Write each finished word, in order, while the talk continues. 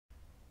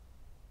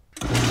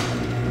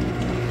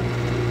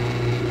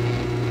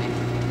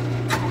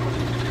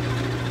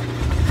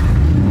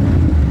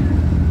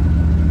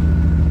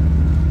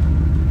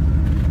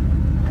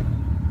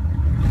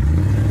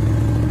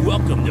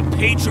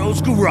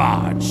Joe's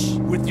Garage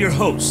with your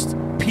hosts,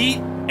 Pete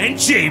and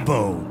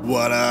J-Bone.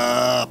 What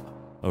up?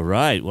 All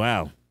right,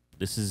 wow.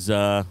 This is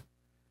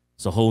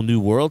it's a whole new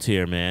world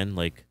here, man.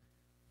 Like,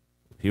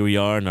 here we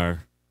are in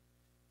our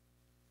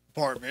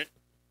Apartment.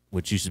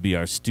 which used to be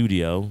our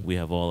studio. We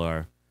have all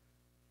our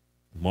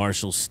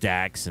Marshall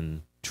stacks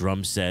and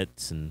drum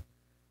sets and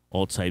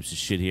all types of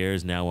shit here.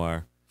 Is now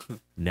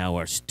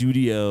our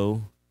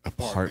studio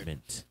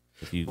apartment,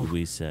 if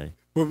we say.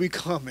 Where we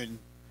come and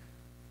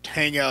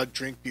hang out,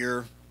 drink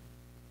beer,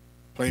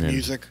 play And-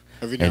 music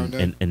every now and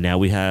then. And now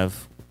we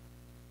have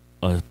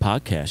a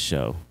podcast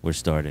show we're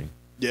starting.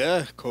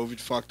 Yeah, COVID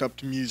fucked up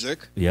the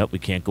music. Yep, we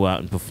can't go out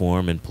and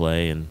perform and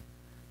play and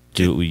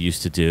do what we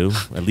used to do,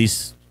 at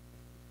least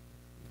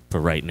for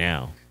right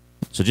now.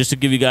 So just to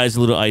give you guys a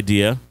little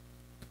idea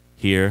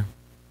here,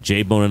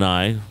 J-Bone and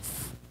I,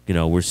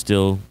 we're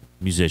still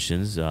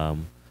musicians.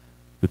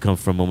 We come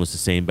from almost the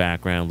same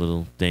background,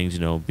 little things,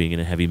 being in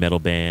a heavy metal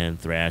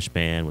band, thrash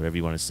band, whatever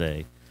you want to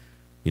say.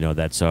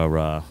 That's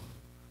our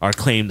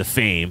claim to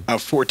fame. Our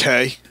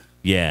forte.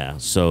 Yeah,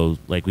 so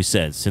like we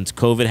said, since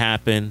COVID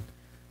happened,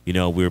 we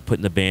were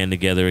putting the band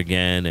together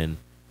again and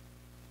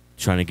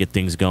trying to get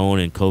things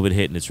going, and COVID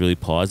hit and it's really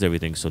paused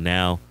everything. So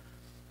now,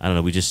 I don't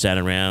know, we just sat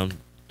around,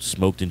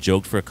 smoked and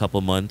joked for a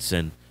couple months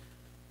and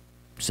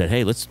said,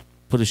 hey, let's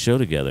put a show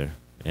together.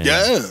 And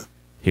Yeah.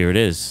 here it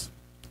is.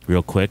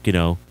 Real quick,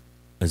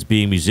 as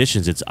being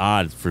musicians, it's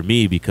odd for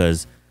me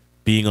because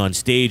being on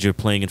stage or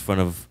playing in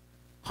front of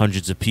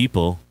hundreds of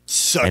people,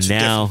 Such and a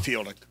now, different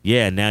feeling.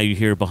 yeah, now you're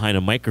here behind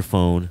a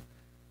microphone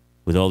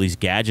with all these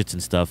gadgets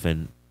and stuff,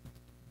 and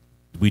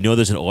we know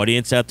there's an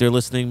audience out there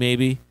listening,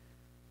 maybe,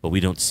 but we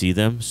don't see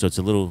them, so it's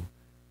a little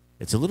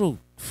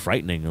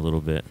frightening a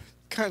little bit.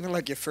 Kind of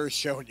like your first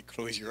show and you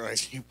close your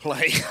eyes and you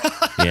play.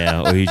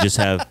 Yeah, or you just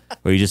have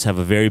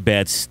a very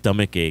bad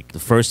stomach ache. The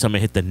first time I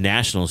hit the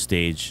national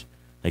stage,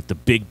 like the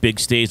big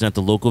stage, not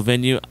the local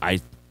venue, I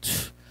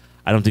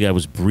don't think I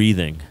was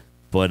breathing.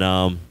 But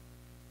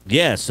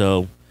yeah,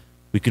 so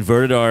we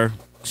converted our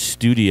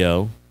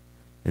studio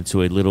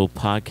into a little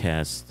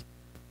podcast.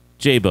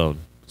 J-Bone,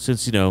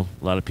 since a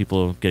lot of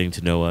people are getting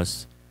to know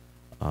us,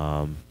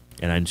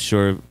 and I'm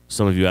sure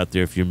some of you out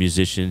there, if you're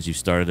musicians, you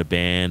started a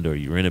band or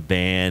you're in a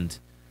band,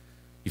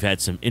 you've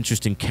had some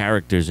interesting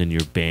characters in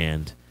your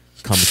band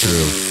come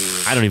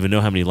through. I don't even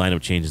know how many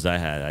lineup changes I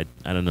had.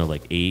 I don't know,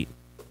 like 8.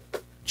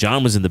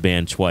 John was in the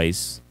band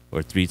twice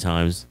or 3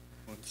 times.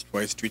 Once,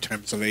 twice, 3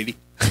 times a lady.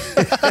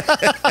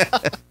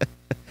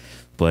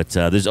 But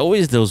there's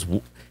always those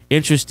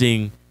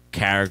interesting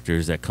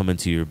characters that come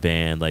into your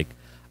band. Like,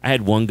 I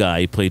had one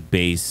guy, he played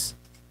bass,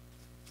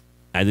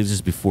 I think this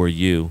is before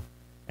you,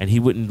 and he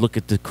wouldn't look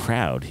at the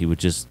crowd. He would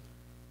just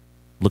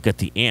look at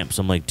the amps.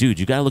 I'm like, dude,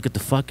 you got to look at the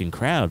fucking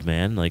crowd,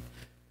 man. Like,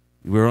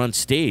 we're on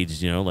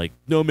stage, like,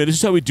 no, man, this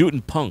is how we do it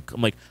in punk.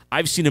 I'm like,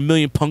 I've seen a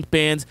million punk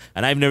bands,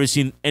 and I've never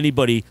seen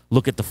anybody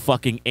look at the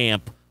fucking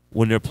amp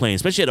when they're playing.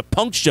 Especially at a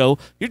punk show,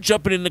 you're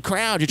jumping in the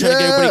crowd. You're trying to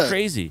get everybody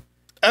crazy.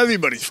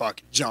 Everybody's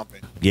fucking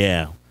jumping.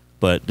 Yeah,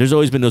 but there's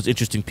always been those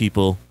interesting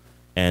people,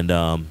 and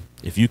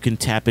if you can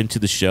tap into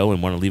the show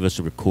and want to leave us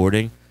a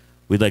recording,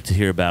 we'd like to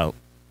hear about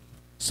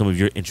some of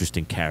your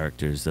interesting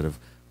characters that have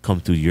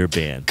come through your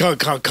band.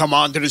 Come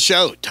on to the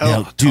show.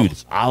 Tell Dude,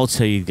 us. I'll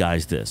tell you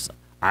guys this.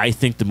 I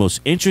think the most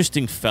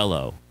interesting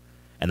fellow,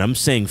 and I'm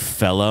saying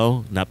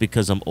fellow, not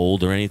because I'm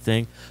old or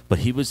anything, but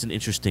he was an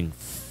interesting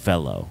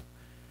fellow.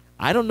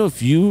 I don't know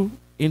if you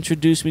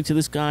introduced me to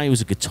this guy. He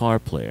was a guitar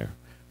player.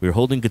 We were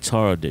holding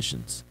guitar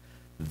auditions.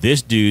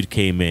 This dude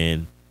came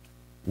in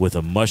with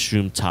a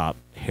mushroom top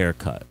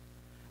haircut.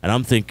 And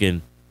I'm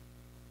thinking,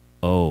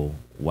 oh,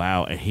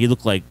 wow. And he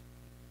looked like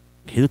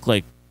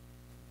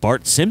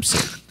Bart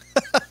Simpson.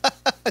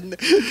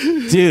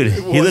 Dude,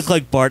 he looked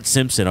like Bart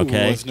Simpson,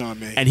 okay? It was not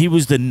me. And he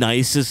was the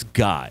nicest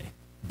guy.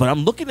 But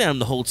I'm looking at him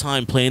the whole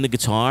time playing the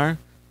guitar,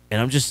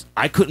 and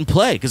I couldn't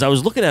play because I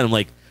was looking at him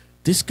like,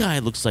 this guy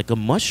looks like a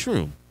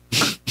mushroom.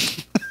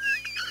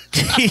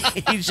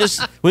 He's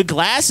just with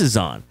glasses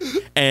on.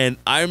 And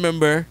I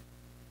remember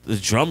the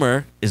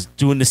drummer is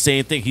doing the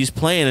same thing. He's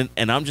playing,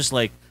 and I'm just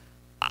like,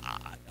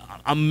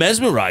 I'm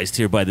mesmerized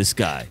here by this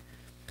guy.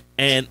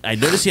 And I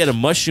noticed he had a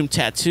mushroom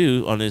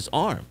tattoo on his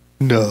arm.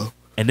 No.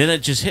 And then it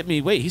just hit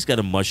me, wait, he's got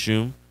a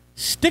mushroom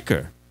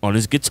sticker on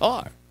his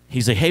guitar.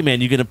 He's like, hey,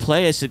 man, you going to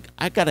play? I said,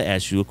 I got to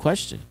ask you a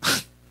question.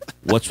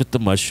 What's with the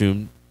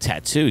mushroom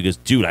tattoo? He goes,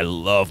 dude, I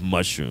love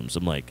mushrooms.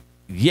 I'm like,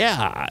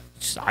 yeah,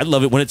 I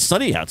love it when it's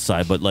sunny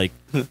outside, but like,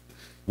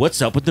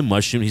 what's up with the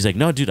mushroom? He's like,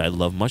 no, dude, I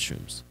love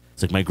mushrooms.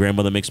 It's like my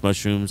grandmother makes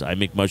mushrooms. I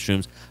make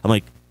mushrooms. I'm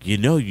like, you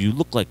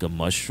look like a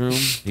mushroom.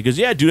 He goes,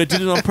 yeah, dude, I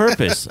did it on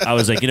purpose. I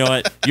was like, you know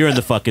what? You're in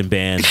the fucking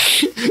band.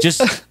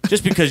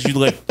 Just because you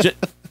look,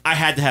 I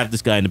had to have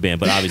this guy in the band,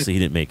 but obviously he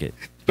didn't make it.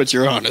 But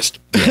you're honest.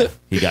 Yeah,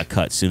 he got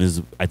cut soon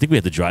as, I think we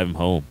had to drive him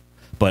home.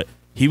 But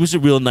he was a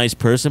real nice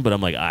person, but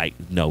I'm like,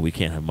 no, we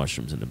can't have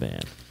mushrooms in the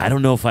band. I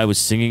don't know if I was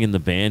singing in the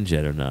band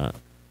yet or not.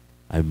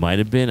 I might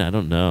have been. I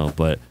don't know.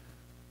 But,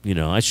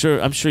 I'm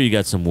sure you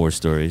got some war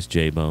stories,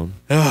 J-Bone.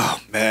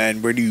 Oh, man.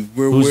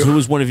 Who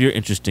was one of your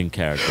interesting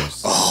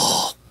characters? Oh,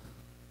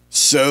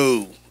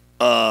 So,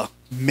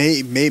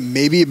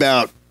 maybe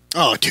about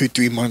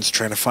 2-3 months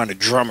trying to find a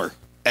drummer.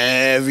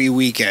 Every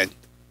weekend,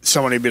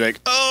 someone would be like,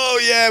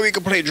 "Oh yeah, we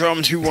can play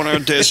drums. We want to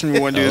do this and we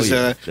want to do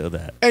this." Show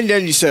that. And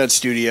then you set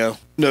studio,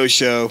 no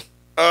show.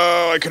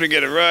 Oh, I couldn't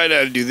get it right. I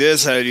had to do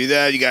this. I had to do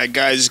that. You got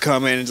guys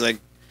come in. It's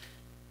like,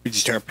 did you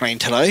start playing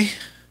today?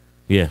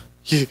 Yeah.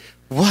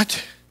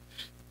 What?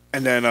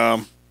 And then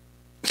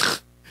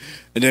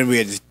we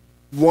had this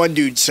one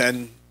dude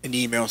send an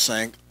email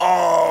saying,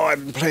 "Oh, I've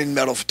been playing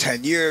metal for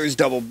 10 years,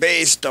 double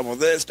bass, double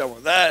this, double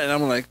that." And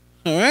I'm like,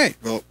 "All right,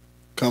 well,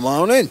 come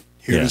on in.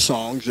 Here are the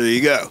songs. There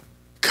you go."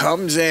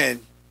 Comes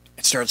in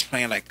and starts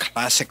playing like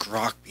classic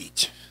rock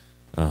beats.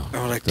 Oh,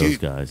 and we're like, those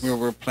 "Dude, guys.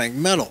 we're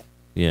playing metal."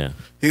 Yeah.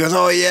 He goes,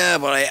 "Oh yeah,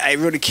 but I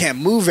really can't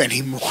move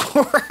anymore."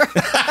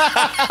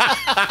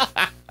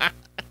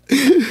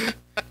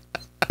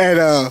 And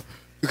the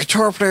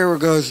guitar player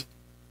goes,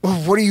 "Well,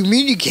 what do you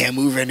mean you can't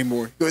move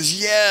anymore?" He goes,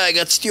 "Yeah, I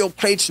got steel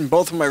plates in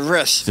both of my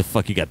wrists." The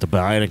fuck, you got the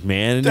Bionic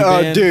Man in your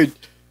band? Dude,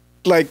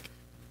 like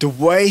the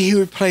way he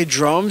would play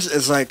drums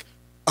is like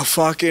a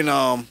fucking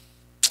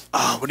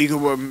what do you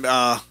call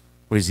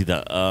What is he,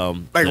 the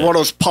like one of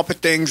those puppet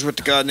things with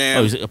the goddamn.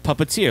 Oh, he's a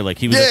puppeteer. Like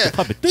he was like the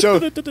puppet.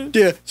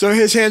 So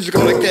his hands would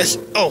go like this.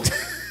 Oh,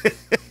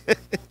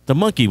 the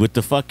monkey with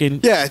the fucking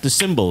the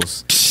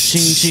cymbals.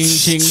 Ching ching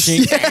ching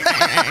ching.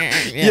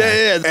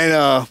 Yeah.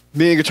 And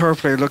me and guitar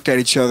player looked at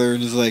each other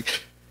and was like,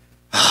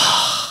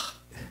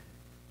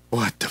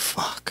 "What the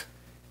fuck?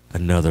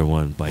 Another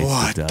one bites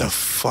What the the dust.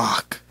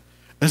 fuck?"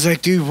 I was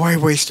like, "Dude, why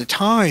waste the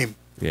time?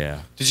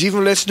 Yeah. Did you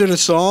even listen to the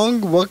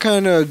song? What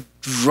kind of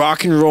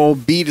rock and roll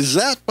beat is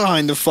that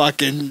behind the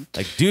fucking?"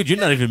 Like, dude, you're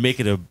not even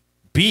making a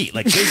beat.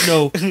 Like, there's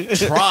no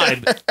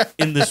tribe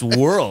in this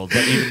world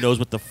that even knows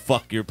what the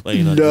fuck you're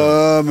playing on.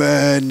 No,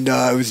 man,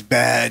 no, it was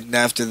bad. And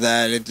after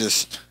that, it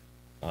just.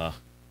 How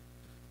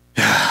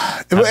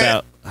it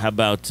about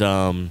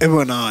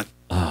went on.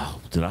 Oh,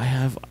 did I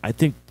have? I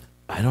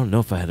don't know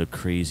if I had a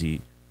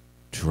crazy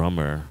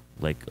drummer,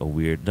 like a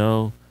weird.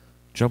 No,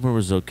 drummer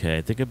was okay.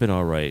 I think I've been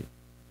all right.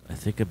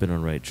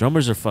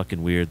 Drummers are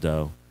fucking weird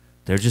though.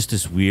 They're just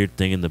this weird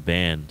thing in the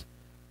band.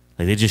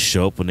 Like they just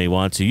show up when they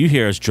want to. You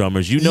hear us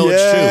drummers, you know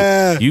it's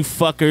true. You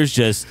fuckers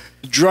just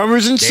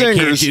drummers and they singers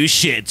can't do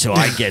shit till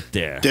I get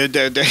there.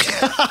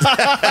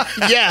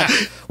 Yeah,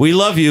 we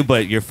love you,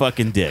 but you're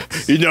fucking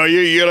dicks. you know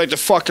you're like the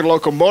fucking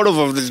locomotive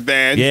of this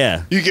band.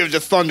 Yeah, you give the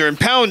thunder and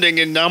pounding,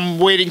 and I'm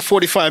waiting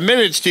 45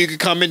 minutes till you can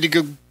come in to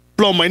go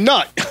blow my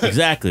nut.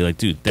 Exactly. Like,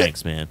 dude,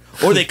 thanks, man.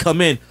 Or they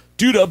come in,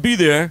 dude, I'll be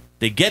there.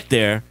 They get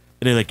there.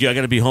 And they're like, "Yo, I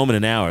gotta be home in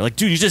an hour." Like,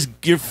 dude,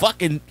 you're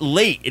fucking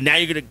late, and now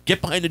you're gonna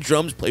get behind the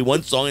drums, play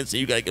one song, and say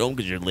you gotta get home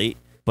because you're late.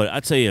 But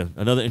I'll tell you,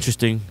 another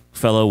interesting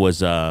fellow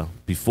was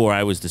before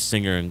I was the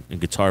singer and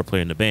guitar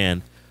player in the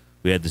band.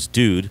 We had this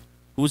dude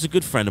who was a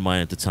good friend of mine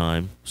at the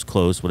time, was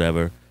close,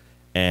 whatever.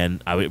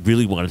 And I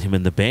really wanted him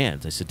in the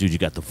band. I said, "Dude, you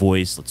got the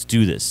voice. Let's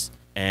do this."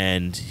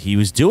 And he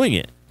was doing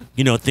it.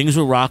 You know, things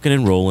were rocking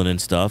and rolling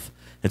and stuff.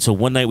 And so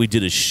one night we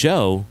did a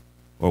show,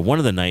 or one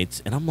of the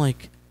nights, and I'm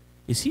like,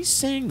 is he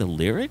saying the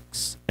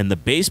lyrics? And the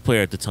bass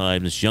player at the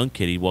time, this young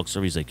kid, he walks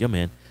over, he's like, "Yo,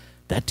 man,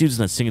 that dude's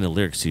not singing the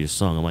lyrics to your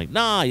song." I'm like,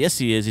 "Nah, yes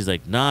he is." He's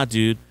like, "Nah,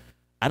 dude,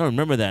 I don't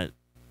remember that."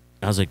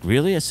 I was like,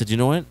 "Really?" I said, "You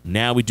know what?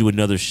 Now we do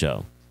another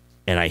show."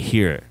 And I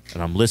hear it,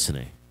 and I'm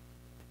listening.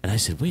 And I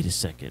said, "Wait a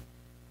second."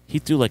 He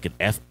threw like an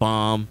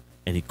F-bomb,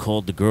 and he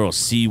called the girl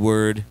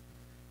C-word.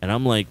 And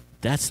I'm like,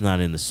 that's not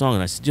in the song.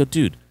 And I said, "Yo,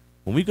 dude,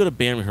 when we go to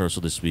band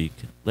rehearsal this week,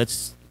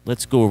 let's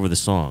go over the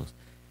songs."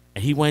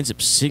 And he winds up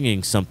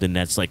singing something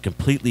that's like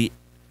completely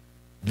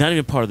not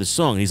even part of the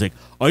song. And he's like,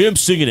 "I am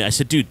singing it." I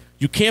said, "Dude,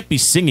 you can't be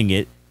singing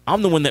it.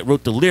 I'm the one that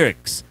wrote the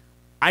lyrics.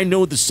 I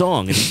know the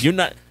song, and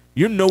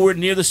you're nowhere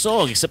near the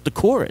song except the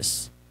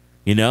chorus,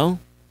 you know?"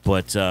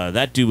 But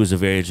that dude was a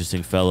very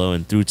interesting fellow,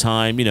 and through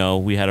time, you know,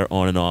 we had our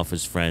on and off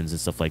as friends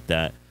and stuff like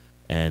that.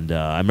 And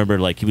I remember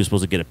like he was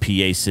supposed to get a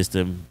PA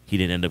system. He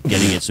didn't end up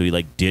getting it, so he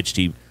like ditched.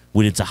 He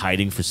went into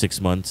hiding for 6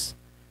 months,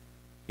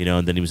 you know,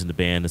 and then he was in the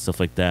band and stuff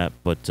like that.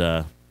 But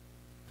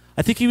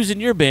I think he was in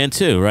your band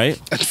too,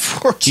 right?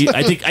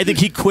 Unfortunately. I think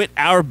he quit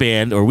our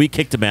band, or we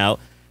kicked him out,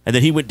 and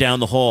then he went down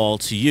the hall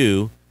to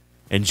you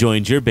and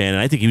joined your band.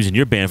 And I think he was in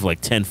your band for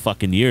like 10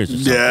 fucking years or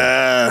something.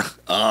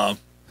 Yeah.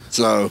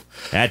 So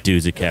that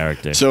dude's a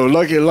character. So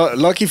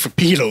lucky for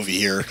Pete over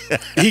here,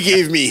 he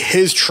gave me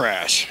his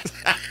trash.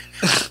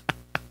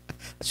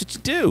 That's what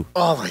you do.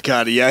 Oh my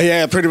god,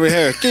 yeah, pretty much.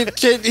 Here,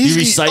 you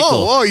recycle.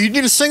 Oh, you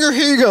need a singer?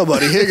 Here you go,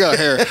 buddy. Here you go.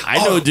 Here. I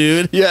know,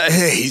 dude. Yeah,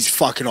 hey, he's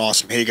fucking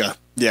awesome. Here you go.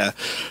 Yeah.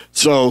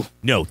 So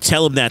no,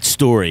 tell him that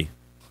story.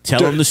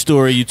 Tell him the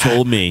story you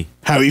told me.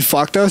 How he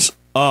fucked us?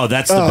 Oh,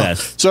 that's the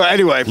best. So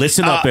anyway,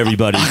 listen up,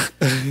 everybody.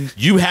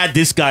 You had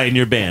this guy in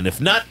your band. If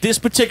not this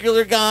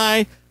particular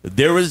guy,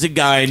 there was a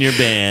guy in your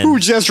band who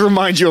just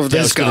reminds you of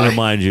this guy. Going to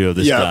remind you of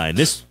this guy.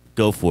 And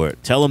go for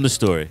it. Tell him the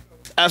story.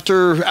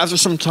 After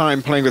some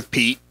time playing with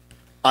Pete,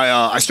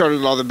 I started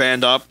another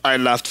band up.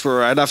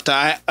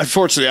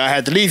 Unfortunately, I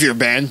had to leave your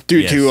band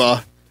due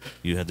to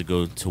you had to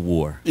go to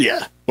war.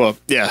 Yeah. Well,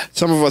 yeah,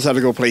 some of us had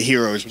to go play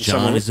heroes.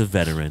 John is a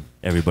veteran.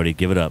 Everybody,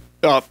 give it up.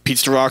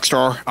 Pete's the rock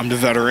star. I'm the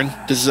veteran.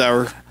 This is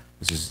our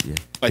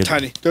my Good.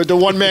 tiny the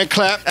one man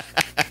clap.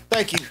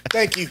 Thank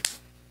you.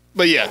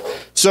 But yeah,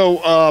 so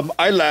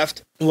I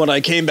left. When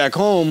I came back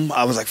home,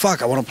 I was like,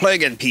 "Fuck, I want to play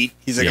again, Pete."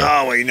 He's like,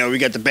 Yeah. "Oh, well, we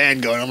got the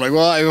band going." I'm like,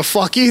 "Well, I go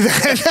fuck you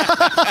then."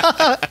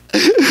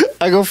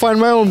 I go find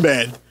my own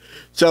band.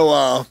 So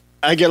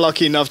I get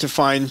lucky enough to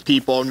find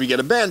people, and we get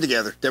a band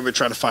together. Then we're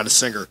trying to find a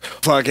singer.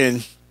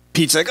 Fucking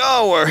Pete's like,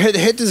 "Oh, well,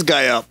 hit this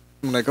guy up."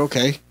 I'm like,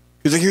 "Okay."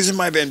 He's like, "He was in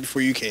my band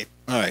before you came."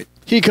 All right.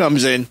 He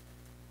comes in,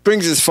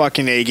 brings his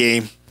fucking A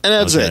game, and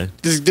that's Okay.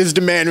 it. This is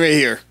the man right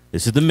here.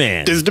 This is the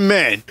man. This is the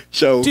man.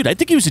 So, Dude, I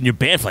think he was in your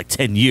band for like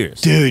 10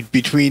 years. dude,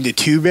 between the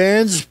two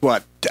bands,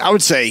 what? I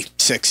would say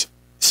 6,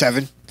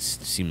 7.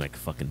 Seemed like a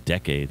fucking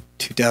decade.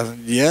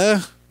 2000,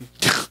 yeah.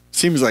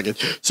 Seems like it.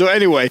 So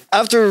anyway,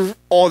 after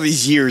all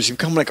these years, you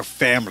become like a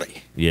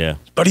family. Yeah.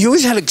 But he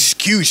always had an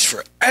excuse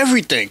for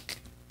everything.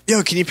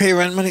 Yo, can you pay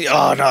rent money?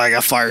 Oh no, I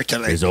got fired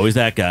today. There's always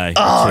that guy.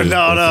 Oh Or two,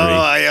 no, or no,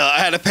 three. I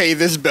had to pay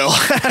this bill.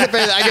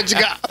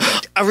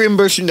 I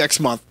reimburse you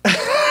next month.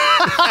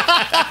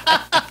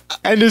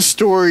 And the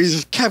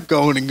stories kept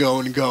going and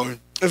going and going.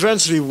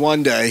 Eventually,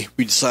 one day,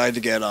 we decided to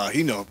get,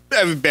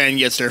 every band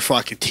gets their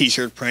fucking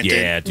T-shirt printed.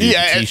 Yeah, dude.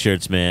 the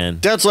T-shirts, man.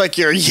 That's like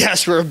your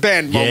yes, we're a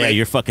band moment. Yeah,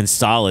 you're fucking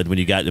solid when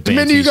you got the The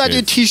band minute you got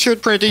your T-shirts.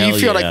 T-shirt printed, you Hell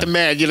feel yeah. like the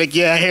man. You're like,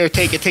 yeah, here,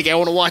 take it. I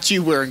want to watch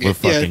you wearing it. We're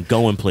fucking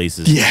going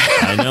places. Yeah.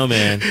 I know,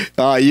 man.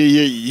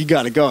 You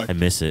got it going. I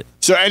miss it.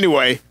 So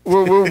anyway,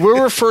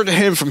 we'll refer to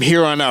him from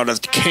here on out as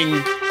the King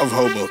of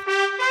Hobo.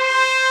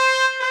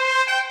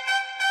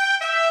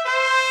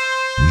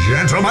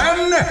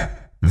 Gentlemen,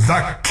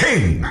 the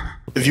King.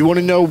 If you want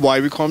to know why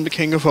we call him the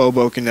King of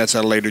Hoboken, that's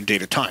at a later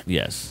date of time.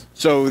 Yes.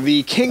 So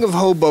the King of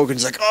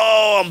Hoboken's like,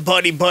 oh, I'm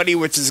buddy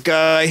with this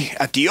guy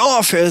at the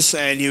office,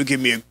 and he'll give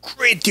me a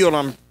great deal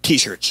on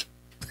T-shirts.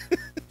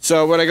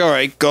 So we're like, all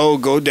right,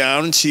 go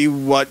down and see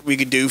what we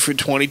could do for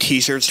 20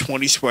 T-shirts,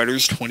 20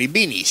 sweaters, 20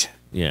 beanies.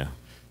 Yeah.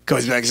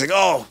 Goes back, he's like,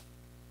 oh,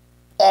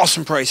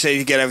 awesome price. Say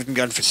you get everything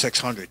done for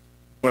 $600.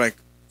 We're like,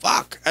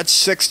 fuck, that's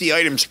 60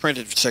 items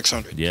printed for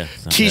 $600. Yeah.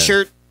 it's not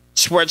T-shirt,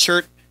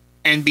 sweatshirt,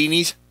 and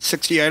beanies,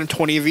 60 items,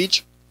 20 of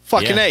each.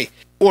 Fucking Yeah. A.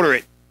 Order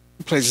it.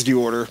 Places the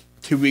order.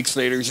 2 weeks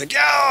later, he's like, yo,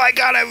 I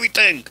got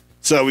everything.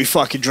 So we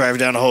fucking drive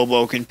down to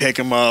Hoboken, pick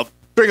him up,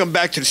 bring him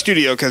back to the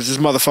studio because this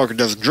motherfucker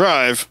doesn't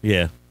drive. bad.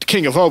 Yeah. The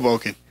King of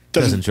Hoboken.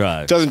 Doesn't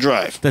drive. Doesn't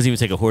drive. Doesn't even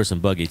take a horse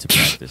and buggy to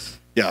practice.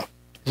 Yeah.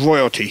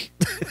 Royalty.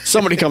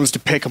 Somebody comes to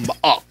pick him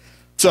up.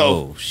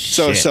 Oh,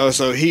 shit.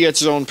 So he gets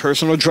his own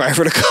personal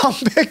driver to come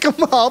pick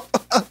him up.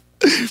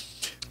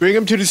 Bring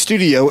him to the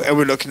studio, and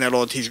we're looking at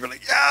all the teas. We're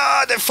like,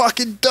 yeah, they're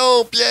fucking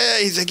dope. Yeah.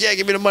 He's like, yeah,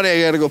 give me the money.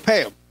 I got to go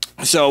pay him.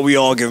 So we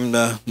all give him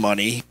the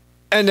money.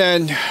 And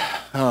then,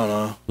 I don't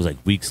know. It was like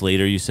weeks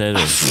later, you said?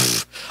 Or?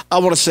 I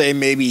want to say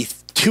maybe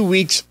 2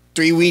 weeks,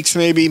 3 weeks,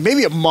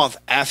 maybe a month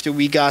after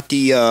we got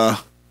the,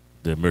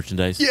 The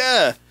merchandise?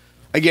 yeah,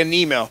 I get an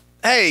email.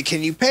 Hey,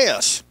 can you pay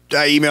us?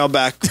 I email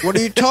back, what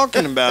are you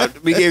talking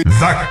about? We gave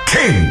The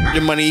King.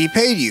 the money he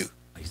paid you.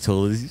 He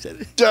told us, he said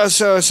it.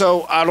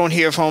 So I don't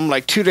hear from him.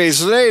 Like 2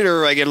 days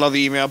later, I get another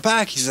email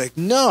back. He's like,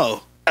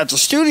 no, at the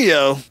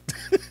studio.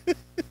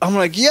 I'm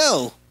like,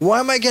 yo, why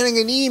am I getting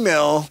an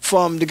email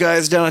from the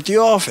guys down at the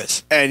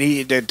office? And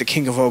the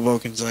King of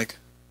Hoboken's like,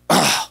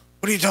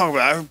 what are you talking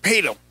about? I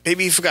paid him.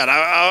 Maybe he forgot.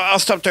 I'll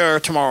stop there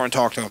tomorrow and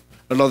talk to him.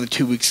 Another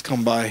 2 weeks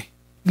come by.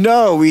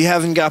 No, we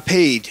haven't got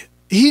paid.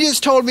 He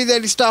just told me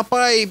that he stopped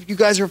by. You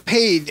guys were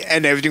paid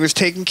and everything was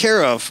taken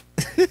care of.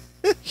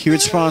 He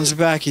responds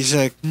back. He's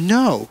like,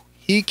 no,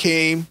 he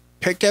came,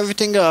 picked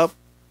everything up,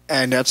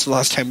 and that's the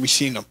last time we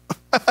seen him.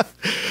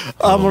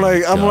 I'm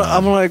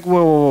like,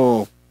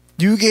 whoa.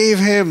 You gave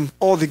him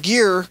all the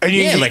gear. And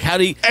Yeah, like how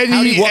did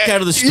he walk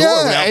out of the store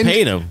without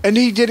paying him? And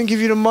he didn't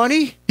give you the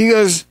money? He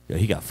goes, Yeah,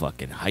 he got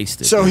fucking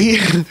heisted. so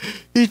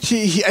dude.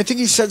 he I think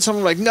he said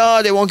something like,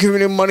 no, they won't give me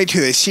the money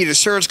till they see the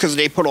shirts because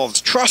they put all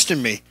this trust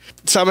in me.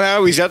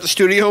 Somehow he's at the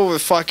studio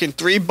with fucking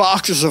 3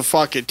 boxes of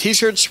fucking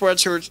T-shirts,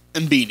 sweatshirts,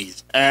 and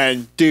beanies.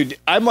 And dude,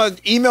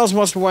 emails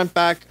must have went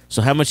back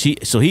So how much he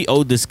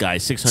owed this guy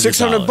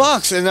 $600.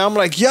 $600, and I'm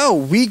like, yo,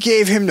 we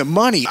gave him the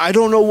money. I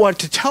don't know what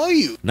to tell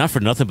you. Not for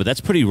nothing, but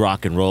that's pretty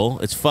rock and roll.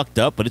 It's fucked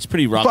up, but it's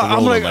pretty rock But and I'm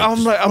roll.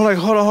 like,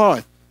 hold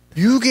on.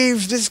 You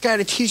gave this guy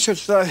the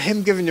T-shirts without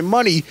him giving you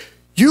money.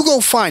 You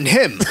go find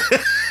him.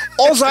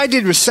 All I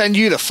did was send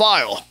you the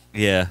file.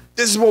 Yeah.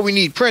 This is what we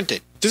need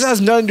printed. This has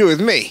nothing to do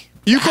with me.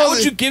 You How call would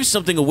it. you give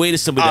something away to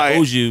somebody that I-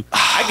 owes you?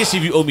 I guess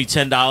if you owe me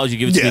 $10, you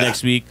give it to me Yeah.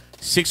 next week.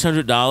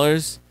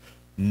 $600?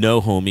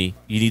 No, homie.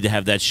 You need to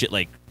have that shit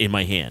like in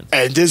my hand.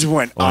 And this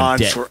went On on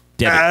debt. for.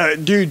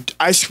 Debit. Dude,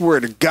 I swear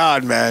to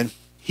God, man.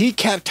 He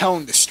kept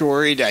telling the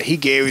story that he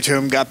gave it to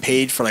him, got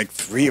paid for like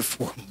 3 or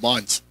 4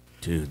 months.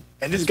 Dude.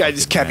 And this guy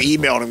just kept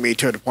emailing me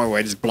to the point where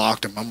I just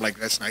blocked him. I'm like,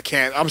 listen, I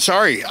can't. I'm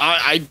sorry.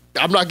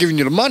 I'm not giving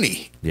you the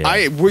money. Yeah.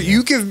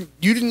 You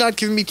did not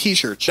give me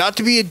T-shirts. Not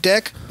to be a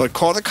dick, but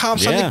call the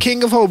cops on the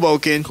King of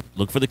Hoboken.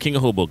 Look for the King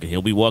of Hoboken.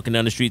 He'll be walking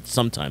down the street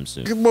sometime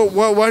soon. Well,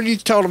 why don't you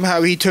tell him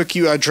how he took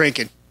you out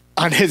drinking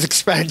on his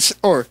expense,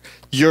 or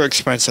your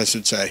expense, I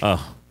should say.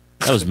 Oh,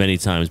 that was many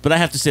times. But I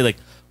have to say, like,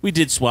 we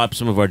did swap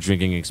some of our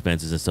drinking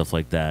expenses and stuff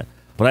like that.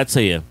 But I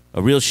tell you,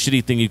 a real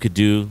shitty thing you could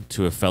do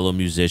to a fellow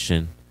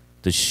musician,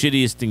 the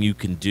shittiest thing you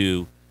can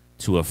do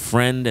to a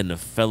friend and a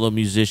fellow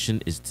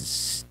musician is to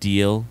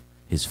steal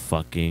his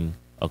fucking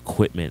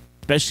equipment,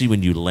 especially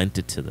when you lent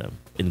it to them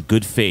in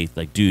good faith.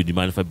 Like, dude, you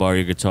mind if I borrow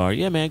your guitar?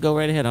 Yeah, man, go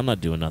right ahead. I'm not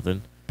doing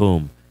nothing.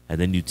 Boom.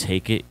 And then you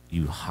take it,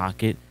 you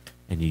hock it,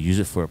 and you use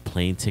it for a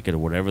plane ticket or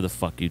whatever the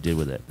fuck you did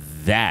with it.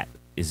 That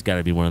is got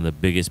to be one of the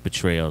biggest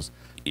betrayals.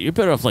 You're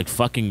better off, like,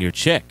 fucking your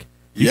chick.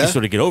 You can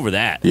sort of get over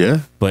that.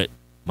 Yeah. But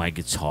my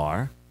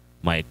guitar,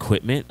 my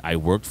equipment I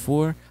worked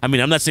for. I mean,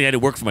 I'm not saying I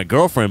didn't work for my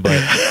girlfriend,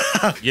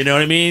 but you know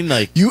what I mean?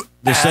 Like, you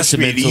the asked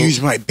me to use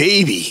my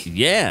baby.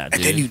 Yeah,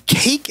 and then you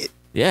take it.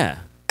 Yeah.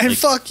 And like,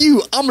 fuck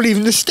you. I'm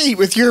leaving the state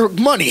with your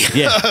money.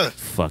 Yeah.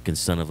 Fucking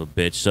son of a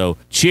bitch. So,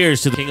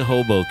 cheers to the King of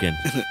Hoboken.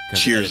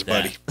 Cheers,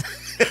 buddy.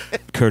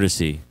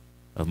 Courtesy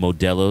of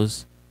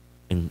Modelo's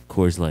and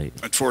Coors Light.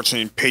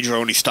 Unfortunately, Pedro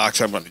only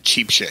stocks up on the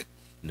cheap shit.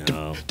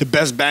 No. The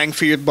best bang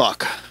for your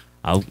buck.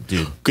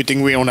 Dude. Good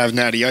thing we don't have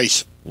Natty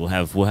Ice. We'll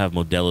have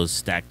Modelo's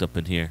stacked up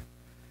in here.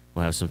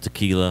 We'll have some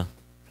tequila.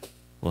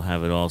 We'll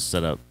have it all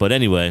set up. But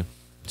anyway,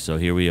 so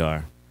here we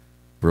are.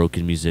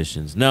 Broken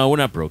musicians. No, we're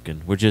not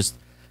broken. We're just,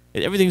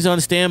 everything's on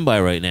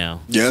standby right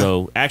now. Yeah.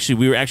 So actually,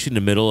 we were actually in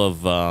the middle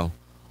of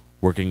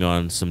working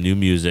on some new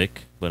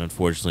music. But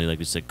unfortunately, like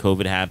we said,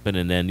 COVID happened.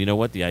 And then, you know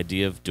what? The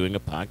idea of doing a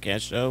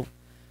podcast show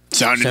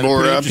sounded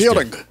more pretty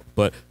appealing. interesting.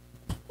 But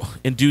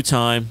in due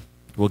time,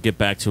 we'll get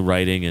back to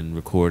writing and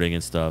recording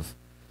and stuff.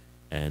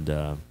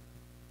 And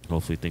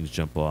hopefully things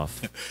jump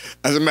off.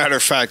 As a matter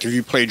of fact, if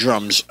you play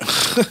drums,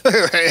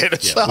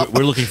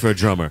 we're looking for a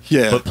drummer.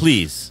 Yeah. But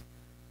please,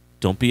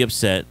 don't be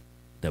upset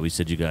that we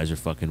said you guys are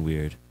fucking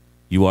weird.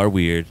 You are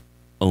weird.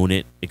 Own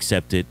it.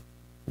 Accept it.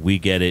 We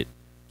get it.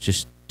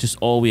 Just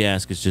all we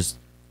ask is just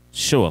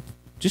show up.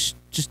 Just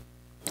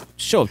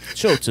show up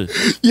to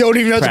you don't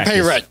even have practice.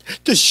 to pay rent.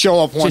 Just show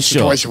up once or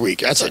twice up. a week.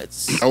 That's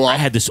it. I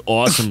had this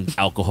awesome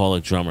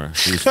alcoholic drummer.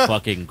 He was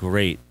fucking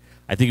great.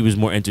 I think he was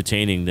more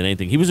entertaining than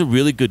anything. He was a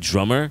really good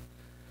drummer,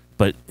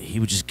 but he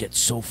would just get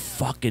so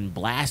fucking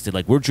blasted.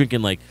 Like, we're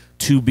drinking like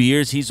 2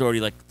 beers. He's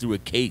already like through a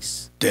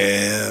case.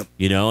 Damn.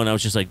 You know? And I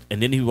was just like,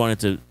 and then he wanted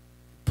to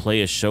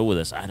play a show with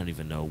us. I don't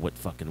even know what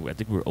fucking, I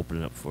think we were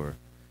opening up for,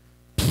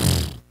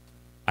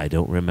 I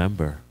don't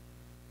remember,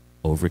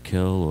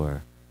 Overkill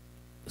or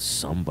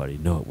somebody.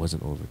 No, it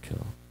wasn't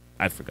Overkill.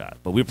 I forgot.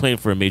 But we were playing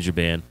for a major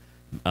band,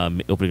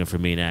 opening up for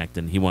Main Act,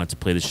 and he wanted to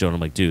play the show. And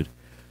I'm like, dude,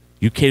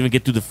 you can't even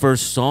get through the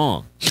first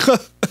song.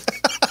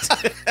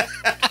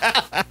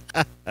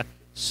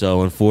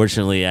 So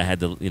unfortunately, I had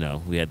to,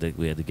 we had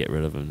to get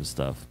rid of him and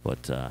stuff.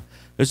 But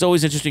there's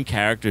always interesting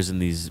characters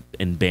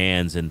in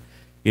bands, and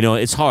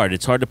it's hard.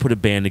 It's hard to put a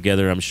band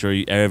together. I'm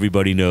sure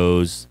everybody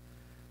knows.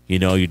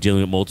 You're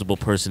dealing with multiple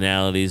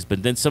personalities,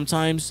 but then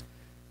sometimes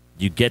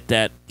you get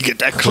that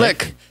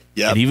click.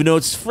 Yeah. And even though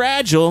it's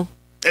fragile,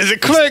 there's a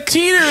click.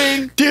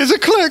 Teetering. There's a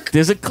click.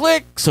 There's a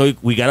click. So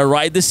we got to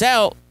ride this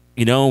out.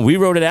 We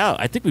wrote it out.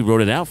 I think we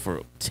wrote it out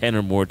for 10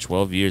 or more,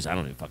 12 years. I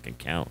don't even fucking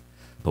count.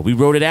 But we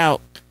wrote it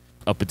out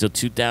up until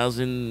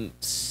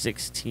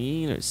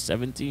 2016 or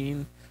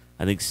 17.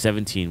 I think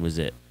 17 was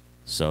it.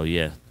 So,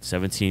 yeah,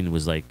 17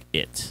 was like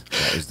it.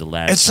 That was the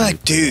last It's time like, we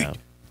put it dude, out.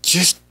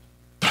 just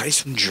play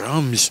some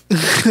drums.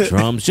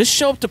 Drums. Just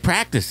show up to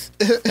practice.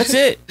 That's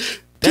it.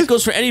 That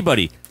goes for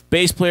anybody.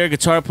 Bass player,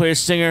 guitar player,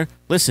 singer.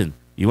 Listen.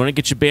 You want to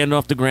get your band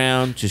off the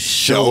ground? Just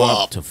show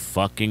up to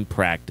fucking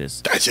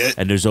practice. That's it.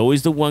 And there's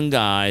always the one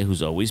guy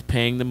who's always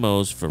paying the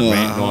most for rent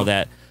and all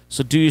that.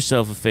 So do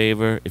yourself a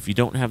favor. If you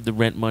don't have the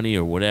rent money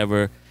or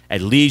whatever,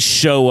 at least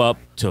show up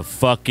to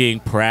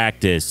fucking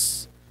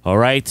practice. All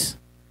right?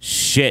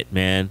 Shit,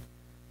 man.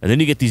 And then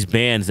you get these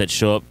bands that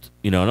show up,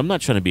 and I'm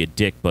not trying to be a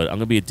dick, but I'm going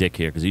to be a dick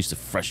here because it used to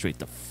frustrate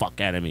the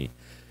fuck out of me.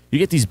 You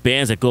get these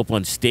bands that go up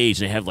on stage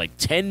and they have like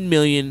 10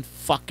 million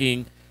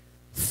fucking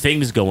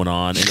things going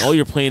on, and all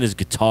you're playing is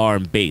guitar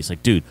and bass.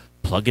 Like, dude,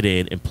 plug it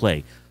in and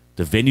play.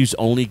 The venue's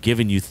only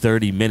giving you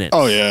 30 minutes.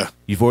 Oh, yeah.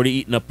 You've already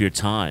eaten up your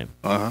time.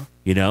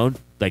 Uh-huh.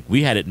 Like,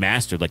 we had it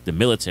mastered, like the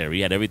military.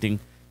 We had everything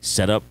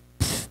set up.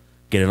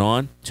 Get it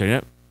on, turn it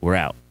up, we're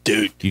out.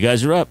 Dude. You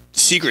guys are up.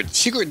 Secret,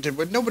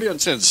 what nobody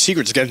understands. The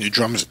secret's getting the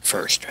drums in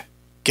first.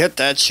 Get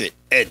that shit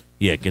in.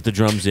 Yeah, get the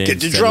drums in. Get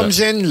the drums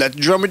in, let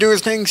the drummer do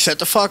his thing, set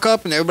the fuck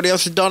up, and everybody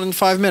else is done in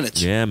 5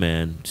 minutes. Yeah,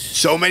 man.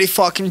 So many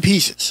fucking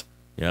pieces.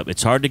 Yep,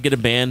 it's hard to get a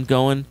band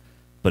going,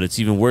 but it's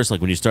even worse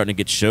like when you're starting to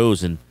get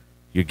shows and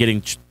you're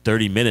getting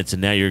 30 minutes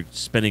and now you're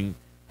spending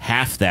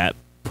half that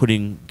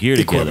putting gear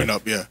Equipment together.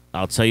 up, yeah.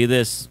 I'll tell you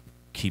this,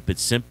 keep it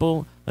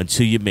simple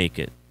until you make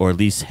it, or at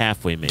least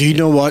halfway make it. Do you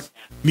know what?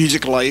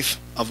 Music life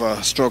of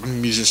a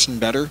struggling musician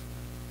better?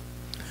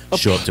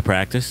 Show up to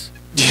practice.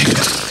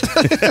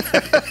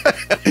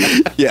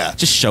 Yeah.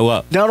 Just show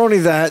up. Not only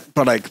that,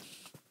 but like,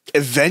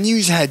 if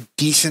venues had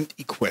decent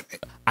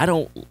equipment. I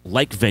don't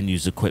like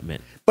venues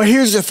equipment. But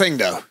here's the thing,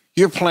 though.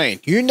 You're playing.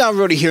 You're not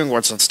really hearing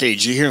what's on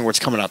stage. You're hearing what's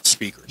coming out the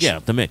speakers. Yeah,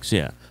 the mix,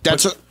 yeah.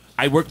 That's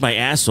I worked my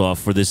ass off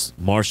for this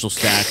Marshall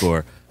stack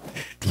or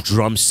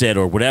drum set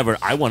or whatever.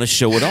 I want to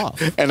show it off.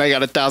 And I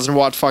got a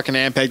 1,000-watt fucking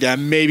amp that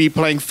I'm maybe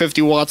playing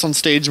 50 watts on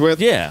stage with.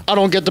 Yeah. I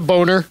don't get the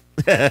boner.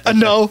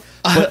 No.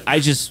 But I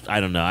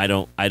don't know. I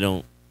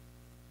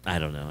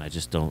don't know. I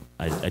just don't.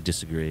 I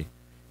disagree.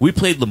 We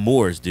played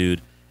L'Amour's,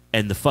 dude,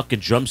 and the fucking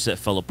drum set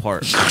fell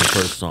apart on the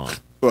first song.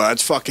 Well,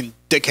 that's fucking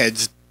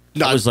dickheads.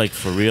 I was like,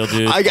 for real,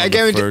 dude? I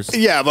guarantee. First?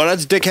 Yeah, but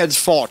that's dickhead's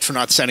fault for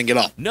not setting it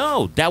up.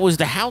 No, that was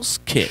the house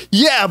kit.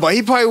 Yeah, but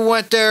he probably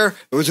went there.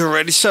 It was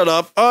already set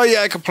up. Oh,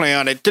 yeah, I could play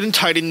on it. Didn't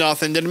tighten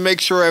nothing. Didn't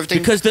make sure everything.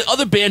 Because the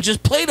other band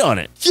just played on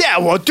it. Yeah,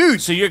 well,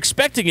 dude. So you're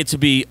expecting it to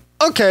be,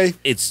 Okay.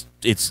 it's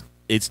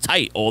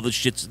tight. All the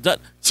shit's done.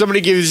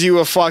 Somebody gives you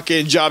a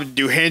fucking job to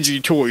do, hands you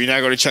a tool. You're not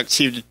going to check to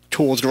see if the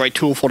tool is the right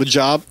tool for the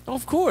job. Oh,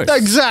 of course.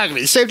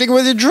 Exactly. Same thing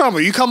with your drummer.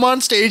 You come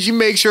on stage, you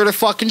make sure the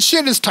fucking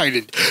shit is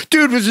tightened.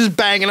 Dude was just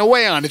banging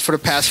away on it for the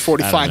past I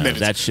 45 don't know. minutes.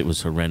 That shit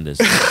was horrendous.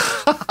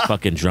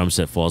 Fucking drum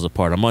set falls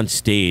apart. I'm on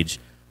stage.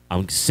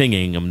 I'm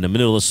singing. I'm in the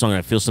middle of the song and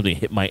I feel something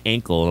hit my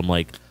ankle. And I'm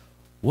like,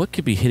 what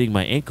could be hitting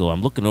my ankle?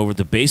 I'm looking over.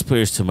 The bass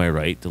player's to my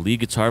right. The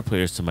lead guitar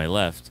player's to my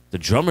left. The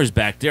drummer's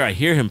back there. I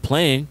hear him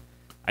playing.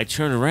 I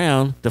turn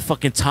around. The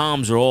fucking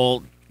toms are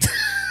all...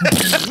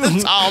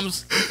 the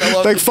toms fell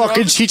off like the fucking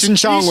drums. Cheech and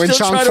Chong He's when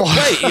still Chong trying to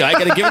falls. play. Yeah, I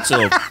gotta give it to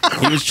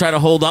him. He was trying to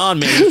hold on,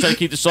 man. He was trying to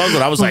keep the song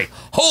going. I was like,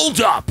 hold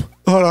up.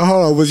 Hold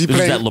on. Was he This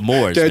was playing? at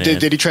L'Amour's, did, man.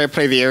 did he try to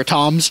play the air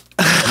toms?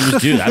 He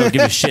was, dude, I don't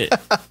give a shit.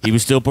 He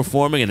was still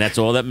performing, and that's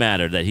all that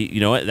mattered. That he, you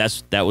know what?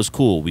 That was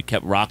cool. We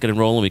kept rocking and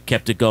rolling. We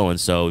kept it going.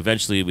 So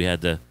eventually, we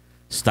had to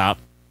stop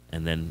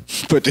and then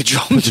Put the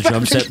drums put the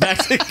drum set back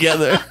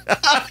together.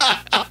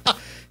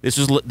 This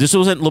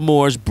was at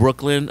L'Amour's,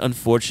 Brooklyn.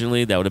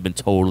 Unfortunately, that would have been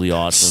totally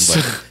awesome.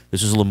 But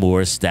this was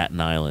L'Amour's, Staten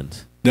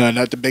Island. No,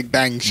 not the Big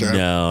Bang Show.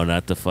 No,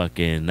 not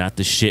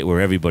the shit where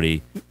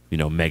everybody,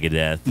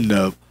 Megadeth,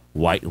 No.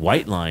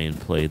 White Lion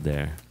played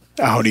there.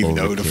 I don't even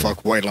know who the Overkill.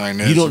 fuck White Lion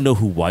is. You don't know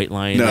who White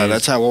Lion is? No,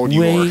 that's how old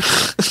you are.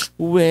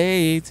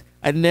 Wait,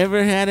 I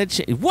never had a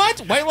chance. What?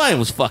 White Lion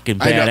was fucking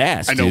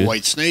badass. I know dude.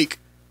 White Snake.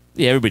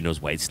 Yeah, everybody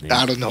knows White Snake.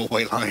 I don't know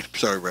White Lion.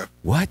 Sorry, bro.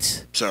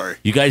 What? Sorry.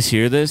 You guys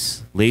hear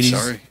this, ladies?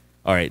 Sorry.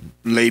 All right,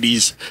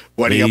 Ladies.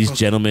 What do ladies, you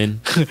gentlemen,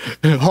 hold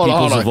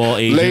peoples on. of all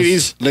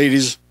ages.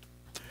 Ladies.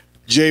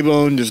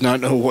 J-Bone does not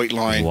know White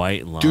Lion.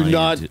 White Lion. Do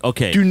not.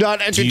 Okay. Do not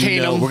Do entertain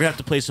you know, him. we're gonna have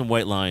to play some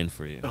White Lion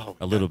for you,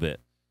 a little bit.